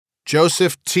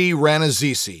Joseph T.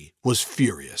 Ranazisi was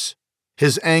furious,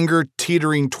 his anger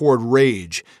teetering toward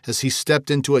rage as he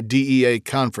stepped into a DEA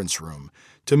conference room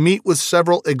to meet with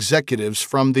several executives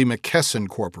from the McKesson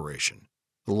Corporation,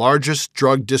 the largest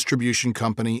drug distribution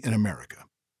company in America.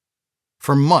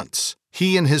 For months,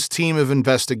 he and his team of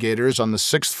investigators on the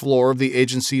 6th floor of the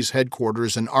agency's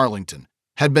headquarters in Arlington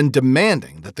had been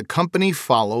demanding that the company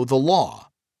follow the law.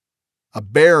 A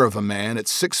bear of a man at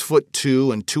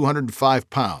 6'2" and 205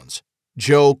 pounds,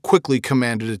 Joe quickly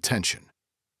commanded attention.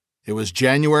 It was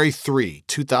January 3,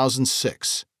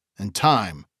 2006, and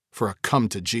time for a come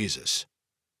to Jesus.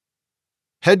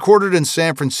 Headquartered in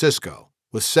San Francisco,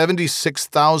 with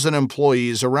 76,000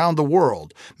 employees around the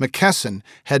world, McKesson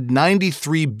had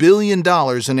 $93 billion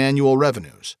in annual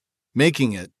revenues,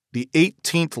 making it the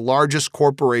 18th largest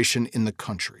corporation in the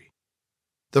country.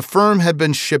 The firm had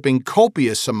been shipping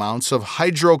copious amounts of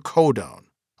hydrocodone,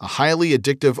 a highly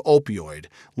addictive opioid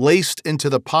laced into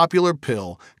the popular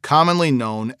pill commonly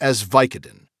known as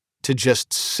Vicodin, to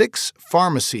just 6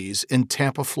 pharmacies in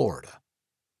Tampa, Florida.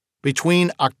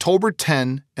 Between October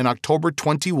 10 and October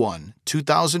 21,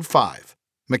 2005,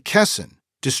 McKesson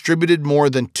distributed more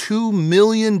than 2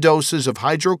 million doses of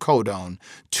hydrocodone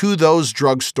to those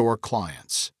drugstore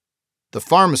clients. The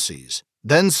pharmacies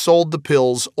then sold the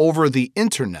pills over the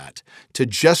internet to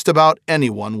just about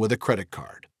anyone with a credit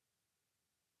card.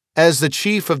 As the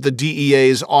chief of the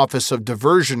DEA's Office of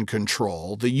Diversion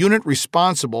Control, the unit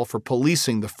responsible for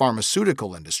policing the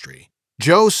pharmaceutical industry,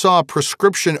 Joe saw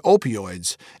prescription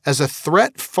opioids as a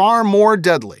threat far more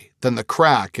deadly than the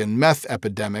crack and meth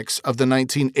epidemics of the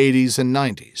 1980s and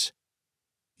 90s.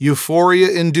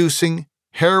 Euphoria-inducing,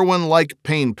 heroin-like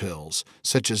pain pills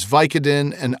such as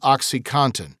Vicodin and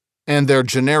OxyContin, and their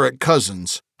generic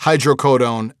cousins,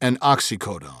 hydrocodone and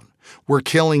oxycodone, were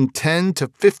killing 10,000 to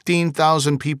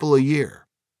 15,000 people a year,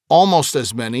 almost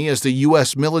as many as the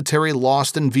U.S. military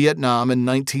lost in Vietnam in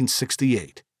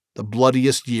 1968. The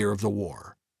bloodiest year of the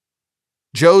war.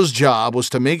 Joe's job was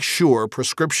to make sure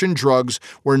prescription drugs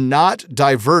were not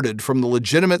diverted from the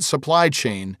legitimate supply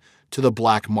chain to the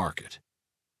black market.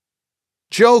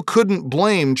 Joe couldn't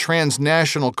blame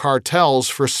transnational cartels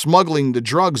for smuggling the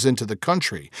drugs into the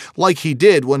country, like he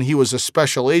did when he was a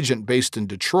special agent based in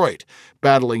Detroit,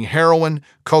 battling heroin,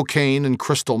 cocaine, and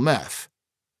crystal meth.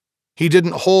 He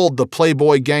didn't hold the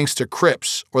Playboy gangster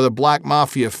Crips or the Black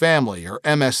Mafia family or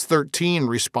MS-13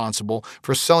 responsible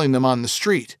for selling them on the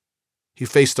street. He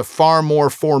faced a far more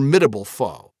formidable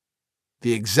foe: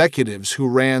 the executives who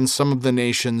ran some of the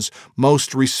nation's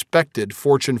most respected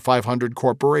Fortune 500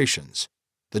 corporations,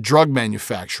 the drug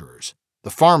manufacturers, the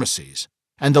pharmacies,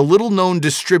 and the little-known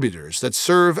distributors that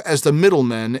serve as the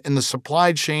middlemen in the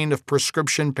supply chain of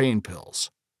prescription pain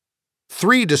pills.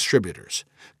 3 distributors,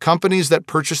 companies that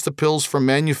purchase the pills from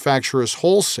manufacturers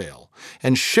wholesale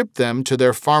and ship them to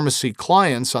their pharmacy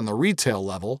clients on the retail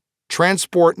level,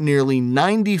 transport nearly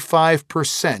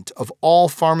 95% of all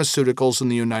pharmaceuticals in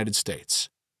the United States.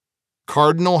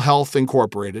 Cardinal Health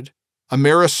Incorporated,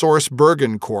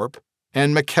 AmerisourceBergen Corp.,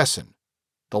 and McKesson,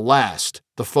 the last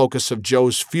the focus of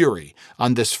Joe's fury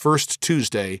on this first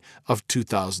Tuesday of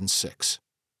 2006.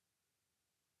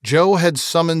 Joe had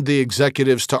summoned the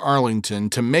executives to Arlington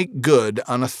to make good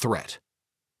on a threat.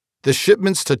 The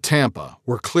shipments to Tampa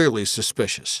were clearly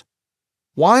suspicious.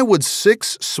 Why would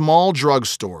 6 small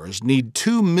drugstores need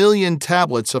 2 million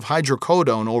tablets of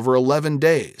hydrocodone over 11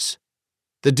 days?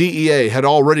 The DEA had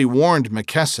already warned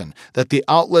McKesson that the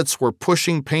outlets were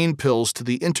pushing pain pills to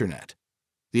the internet.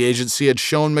 The agency had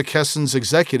shown McKesson's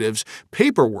executives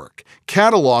paperwork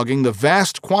cataloging the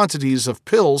vast quantities of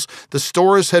pills the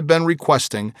stores had been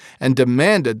requesting and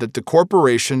demanded that the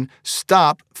corporation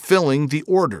stop filling the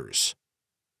orders.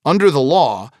 Under the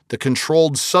law, the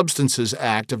Controlled Substances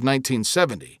Act of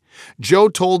 1970, Joe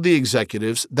told the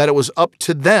executives that it was up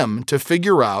to them to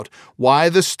figure out why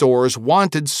the stores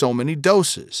wanted so many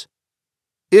doses.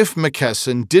 If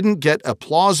McKesson didn't get a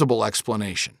plausible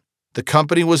explanation, the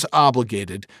company was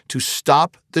obligated to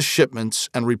stop the shipments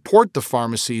and report the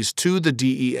pharmacies to the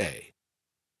DEA.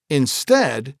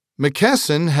 Instead,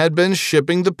 McKesson had been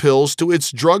shipping the pills to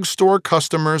its drugstore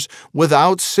customers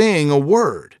without saying a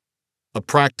word, a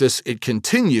practice it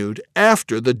continued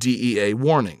after the DEA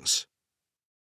warnings.